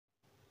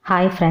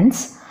Hi friends,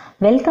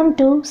 welcome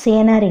to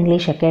CNR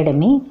English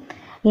Academy.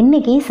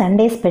 இன்னைக்கு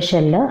Sunday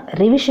ஸ்பெஷலில்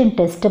revision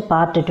test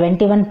part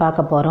 21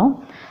 பார்க்க போகிறோம்.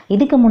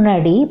 இதுக்கு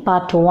முன்னாடி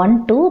பார்ட் 1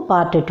 to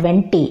பார்ட்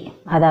 20,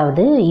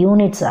 அதாவது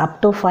யூனிட்ஸ் அப்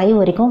டு 5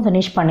 வரைக்கும்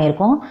ஃபினிஷ்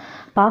பண்ணியிருக்கோம்.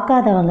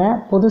 பார்க்காதவங்க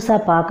புதுசாக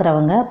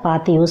பார்க்குறவங்க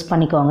பார்த்து யூஸ்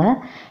பண்ணிக்கோங்க.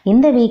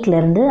 இந்த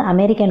வீக்லேருந்து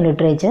அமெரிக்கன்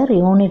லிட்ரேச்சர்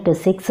யூனிட்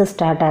 6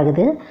 ஸ்டார்ட்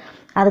ஆகுது.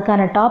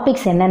 அதுக்கான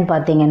டாபிக்ஸ் என்னன்னு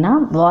பார்த்தீங்கன்னா,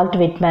 Walt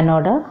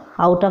விட்மனோட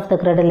out of the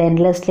கிரெடில்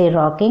எண்ட்லெஸ்லி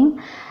rocking,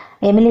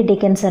 Emily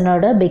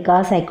டிக்கின்சனோட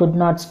because I could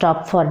not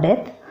stop for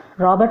death,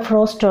 Robert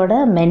ஃப்ரோஸ்டோட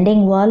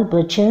mending wall,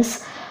 பிர்ச்சஸ்,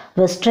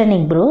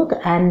 வெஸ்டர்னிங் Brook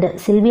and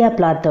Sylvia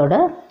பிளாத்தோட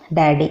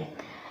daddy.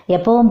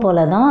 எப்பவும்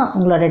போல தான்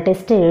உங்களோட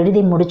டெஸ்ட்டை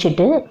எழுதி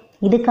முடிச்சுட்டு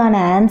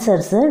இதுக்கான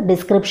ஆன்சர்ஸு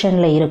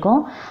டிஸ்கிரிப்ஷனில்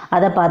இருக்கும்,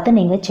 அதை பார்த்து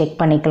நீங்கள் செக்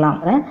பண்ணிக்கலாம்.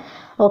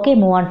 Okay,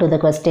 move on to the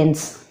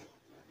questions.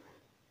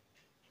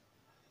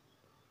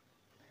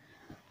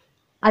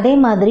 அதே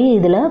மாதிரி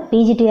இதில்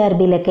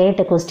பிஜிடிஆர்பியில்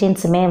கேட்ட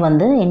கொஸ்டின்ஸுமே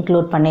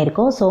இன்க்ளூட்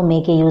பண்ணியிருக்கோம். So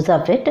make a use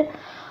of it.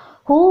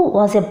 Who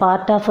was a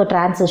part of a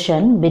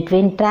transition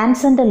between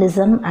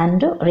டிரான்செண்டலிசம்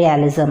and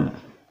realism?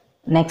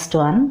 Next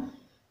one.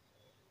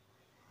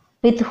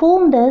 With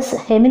whom does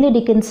Emily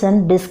Dickinson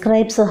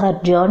describes her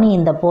journey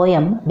in the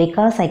poem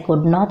Because I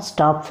Could Not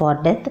Stop for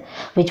Death,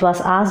 which was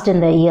asked in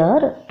the year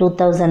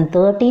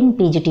 2013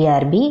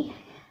 PGTRB?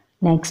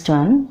 Next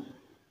one.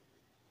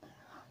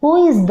 Who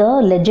is the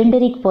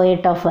legendary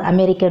poet of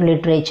American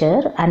literature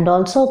and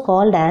also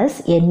called as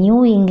a New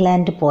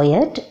England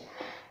poet?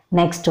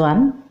 Next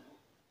one.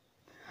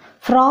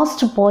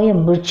 Frost's poem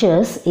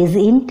Birches is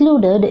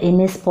included in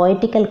his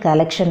poetical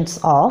collections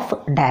of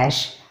dash.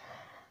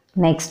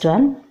 Next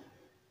one.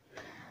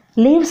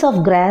 Leaves of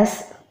Grass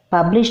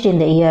published in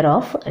the year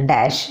of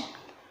dash.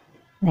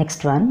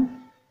 Next one.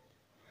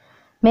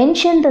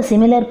 Mention the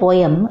similar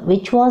poem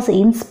which was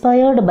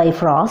inspired by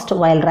Frost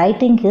while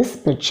writing his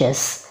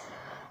Birches.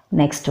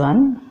 Next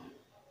one.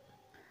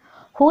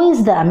 Who is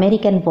the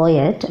American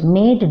poet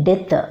made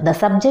death the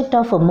subject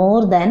of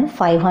more than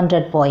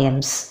 500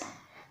 poems?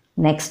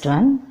 Next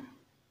one.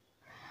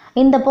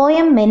 In the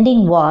poem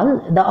Mending Wall,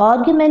 the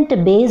argument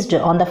based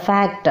on the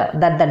fact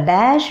that the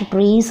dash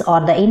trees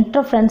are the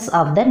interference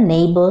of the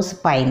neighbor's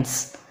pines.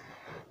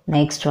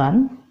 Next one.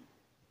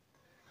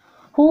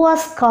 Who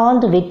was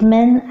called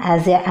Whitman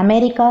as a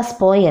America's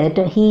poet?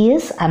 He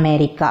is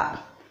America.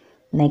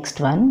 Next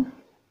one.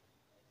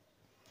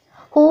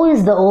 Who is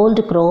the old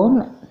crone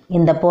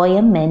in the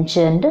poem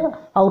mentioned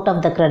out of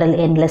the cradle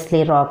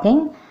endlessly rocking?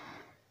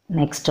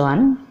 Next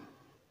one.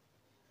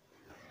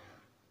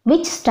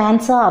 Which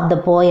stanza of the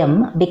poem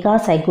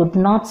Because I Could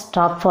Not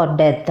Stop for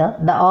Death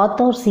the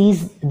author sees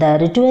the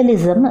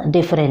ritualism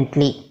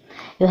differently?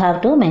 You have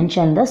to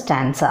mention the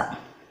stanza.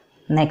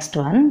 Next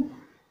one.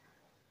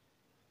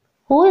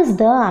 Who is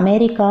the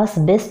America's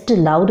best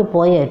loved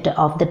poet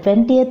of the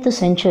 20th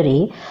century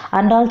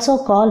and also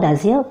called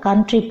as a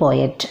country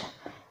poet?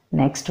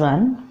 Next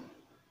one.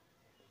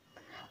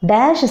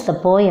 Dash is the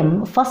poem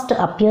first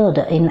appeared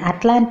in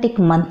Atlantic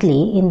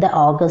Monthly in the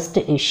August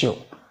issue.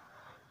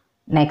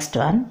 Next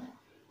one.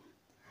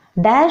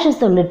 Dash is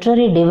the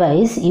literary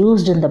device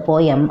used in the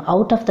poem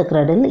Out of the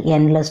Cradle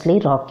Endlessly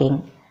Rocking.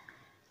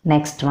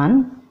 Next one.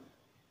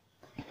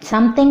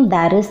 Something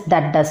there is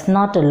that does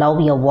not love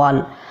a wall.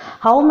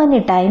 How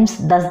many times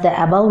does the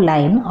above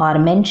line are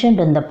mentioned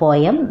in the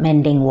poem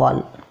Mending Wall?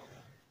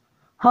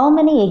 How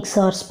many eggs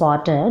are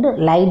spotted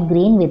light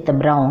green with the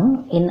brown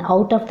in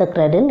Out of the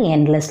Cradle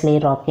Endlessly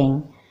Rocking?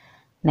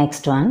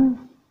 Next one.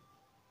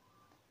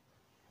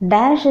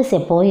 Dash is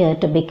a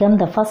poet became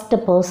the first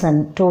person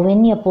to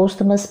win a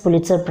posthumous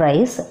Pulitzer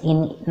Prize in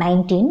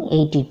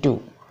 1982.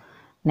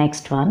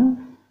 Next one.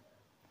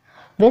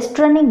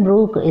 Westerning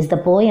Brook is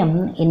the poem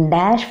in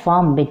dash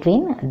form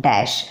between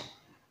dash.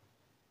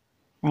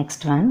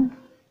 Next one.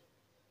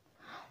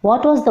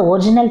 What was the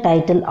original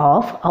title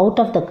of Out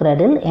of the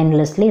Cradle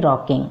Endlessly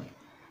Rocking?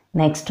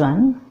 Next one.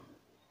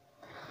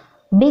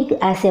 Big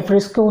as a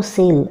Frisco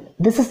seal.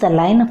 This is the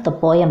line of the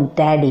poem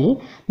Daddy.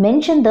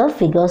 Mention the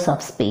figures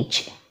of speech.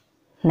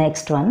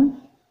 Next one.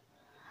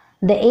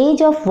 The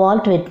age of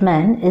Walt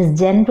Whitman is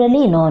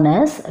generally known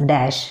as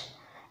dash.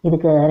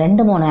 இதுக்கு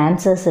 2-3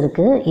 answers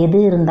இருக்குது. எது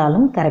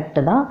இருந்தாலும்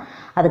correct தான்.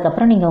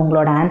 அதுக்கப்புறம் நீங்கள்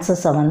உங்களோட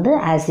ஆன்சர்ஸை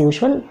as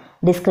usual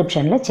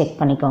டிஸ்கிரிப்ஷனில் check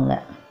பண்ணிக்கோங்க.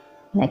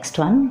 Next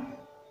one.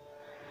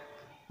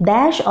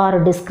 Dash are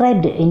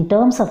described in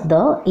terms of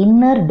the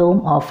inner dome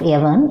of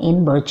heaven in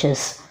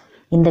Birches.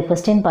 இந்த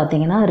கொஸ்டின்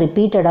பார்த்தீங்கன்னா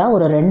ரிப்பீட்டடாக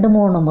ஒரு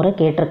 2-3 முறை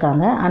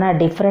கேட்டிருக்காங்க, ஆனால்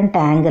டிஃப்ரெண்ட்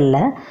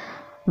ஆங்கிளில்.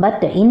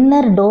 But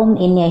inner dome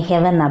in a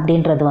heaven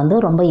அப்படின்றது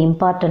ரொம்ப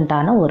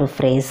இம்பார்ட்டண்ட்டான ஒரு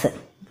phrase.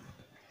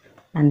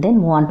 And then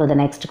move on to the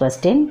next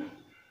question.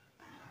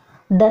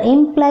 The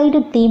implied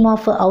theme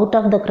of Out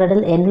of the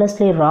Cradle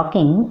Endlessly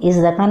Rocking is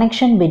the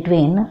connection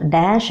between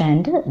dash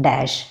and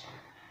dash.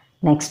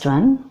 Next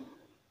one.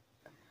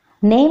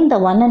 Name the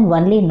one and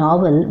only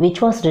novel which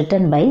was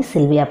written by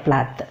Sylvia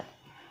Plath.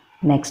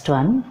 Next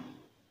one.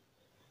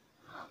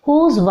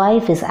 Whose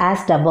wife is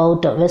asked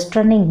about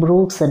westerning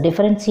Brook's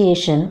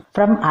differentiation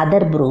from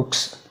other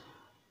Brooks?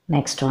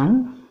 Next one.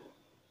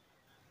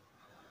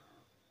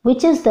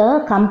 Which is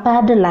the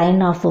compared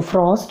line of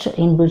Frost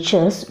in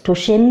Birches to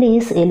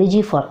Shelley's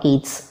Elegy for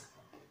Keats?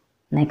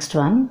 Next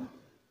one.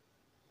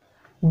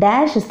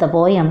 Dash is the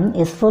poem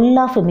is full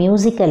of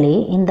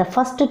musically in the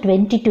first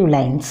 22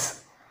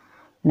 lines.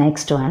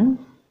 Next one.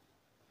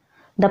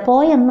 The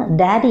poem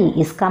Daddy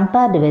is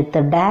compared with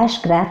the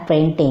dash graph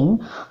painting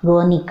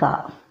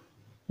Guernica.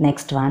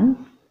 Next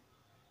one.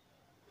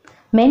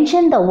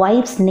 Mention the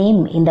wife's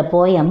name in the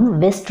poem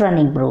West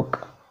Running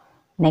Brook.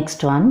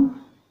 Next one.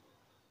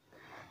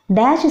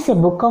 Dash is a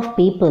book of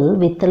people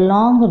with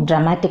long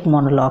dramatic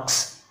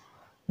monologues.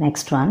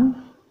 Next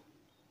one.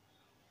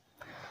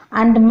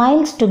 And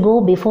miles to go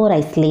before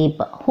I sleep.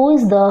 Who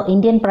is the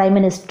Indian Prime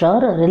Minister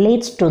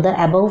relates to the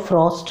above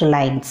Frost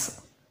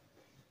lines.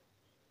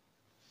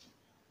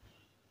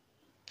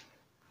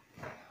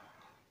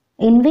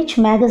 In which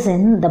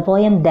magazine the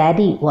poem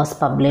Daddy was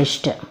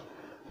published?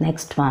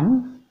 Next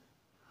one.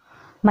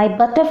 My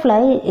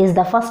Butterfly is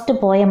the first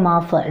poem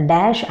of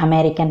dash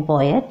American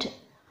poet.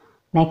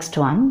 Next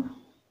one.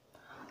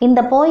 In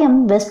the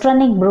poem West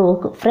Running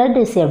Brook, Fred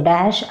is a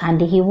dash and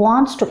he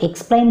wants to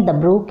explain the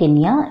brook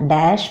in a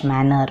dash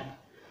manner.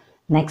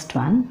 Next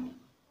one.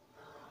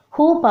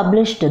 Who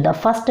published the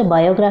first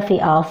biography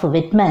of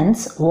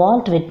Whitman's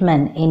Walt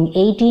Whitman in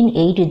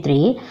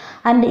 1883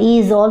 and he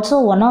is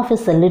also one of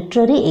his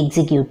literary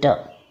executor.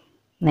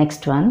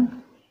 Next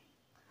one.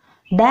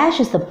 Dash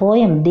is the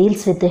poem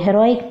deals with the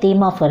heroic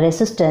theme of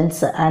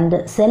resistance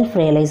and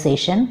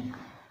self-realization.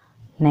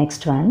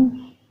 Next one.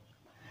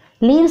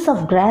 Leaves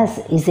of Grass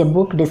is a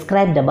book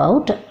described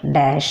about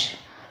dash.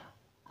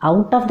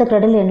 Out of the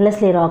Cradle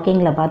Endlessly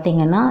Rockingல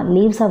பார்த்தீங்கன்னா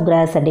leaves of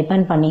கிராஸை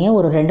depend பண்ணியே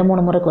ஒரு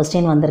 2-3 முறை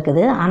question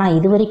வந்திருக்குது. ஆனால்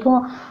இது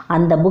வரைக்கும்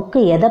அந்த book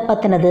எதை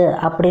பற்றினது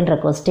அப்படின்ற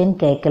கொஸ்டின்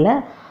கேட்கல.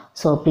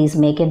 So please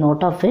make a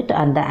note of it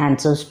and the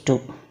answers two.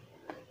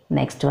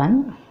 Next one.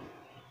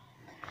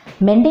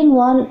 Mending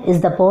Wall is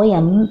the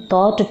poem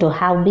thought to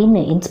have been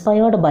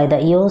inspired by the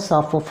years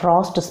of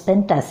frost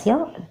spent as a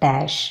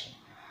dash.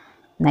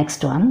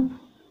 Next one.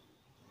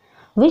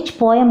 Which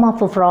poem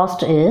of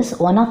Frost is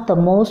one of the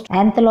most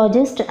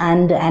anthologized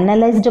and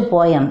analyzed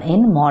poem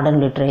in modern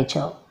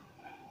literature?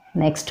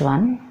 Next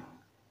one.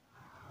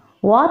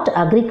 What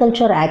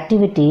agriculture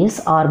activities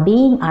are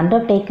being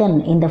undertaken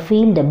in the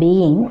field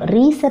being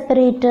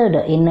re-separated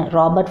in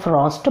Robert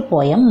Frost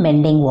poem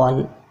Mending Wall?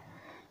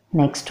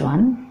 Next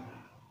one.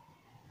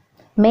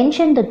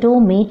 Mention the 2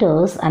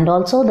 meters and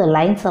also the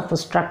lines of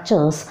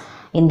structures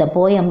in the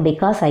poem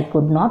Because I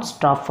Could Not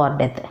Stop for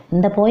Death. In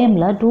the poem,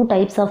 2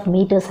 types of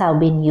meters have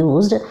been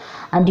used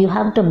and you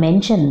have to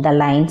mention the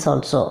lines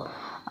also.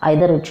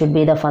 Either it should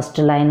be the first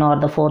line or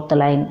the 4th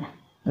line,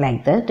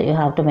 like that. You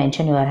have to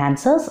mention your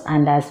answers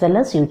and as well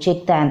as you check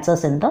the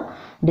answers in the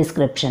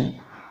description.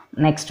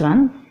 Next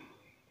one.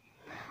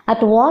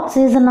 At what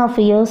season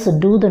of years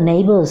do the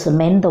neighbors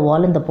mend the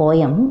wall in the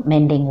poem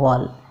Mending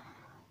Wall?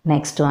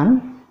 Next one.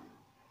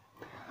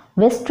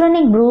 West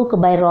Running Brook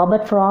by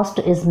Robert Frost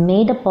is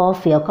made up of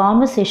a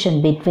conversation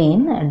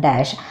between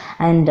dash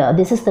and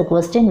this is the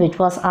question which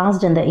was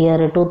asked in the year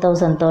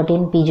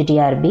 2013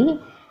 PGTRB.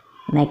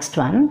 Next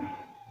one.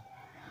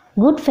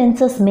 Good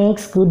fences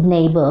makes good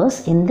neighbors.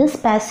 In this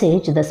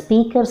passage the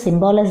speaker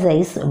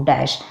symbolizes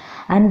dash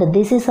and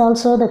this is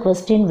also the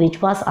question which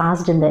was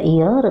asked in the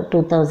year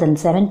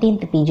 2017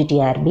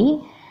 PGTRB.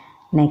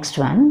 Next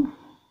one.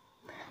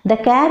 The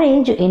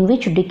carriage in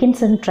which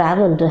Dickinson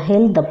travelled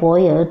held the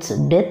poet's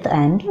death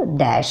and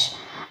dash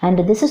and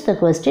this is the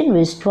question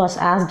which was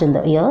asked in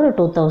the year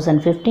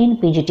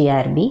 2015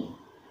 PGTRB.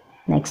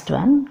 Next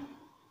one.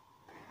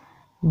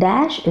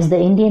 Dash is the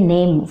Indian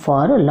name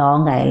for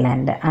Long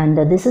Island and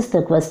this is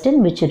the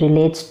question which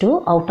relates to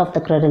Out of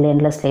the Cradle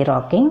Endlessly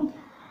Rocking.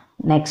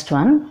 Next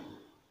one.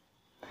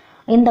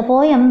 In the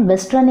poem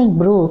West Running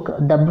Brook,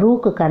 the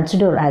brook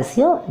considered as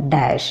a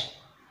dash.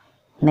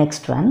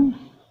 Next one.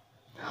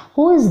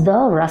 Who is the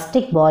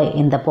rustic boy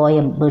in the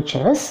poem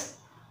Birches?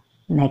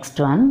 Next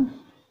one.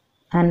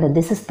 And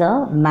this is the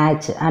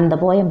match and the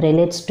poem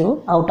relates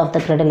to Out of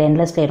the Cradle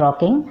Endlessly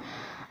Rocking.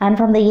 And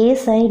from the A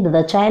side,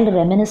 the child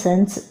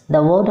Reminiscence,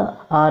 the word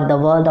or the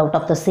world out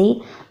of the sea,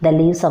 the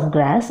leaves of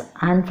grass.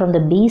 And from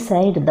the B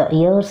side, the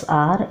years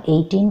are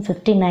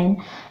 1859,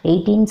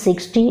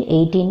 1860,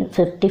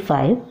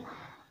 1855.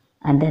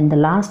 And then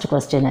the last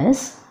question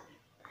is,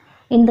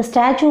 in the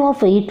statue of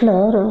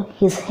Hitler,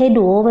 his head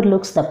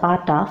overlooks the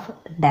part of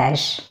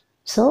dash.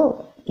 So,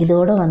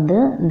 இதோட வந்து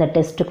இந்த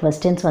test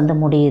questions வந்து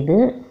முடியுது.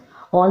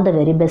 All the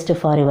very best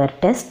for your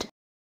test.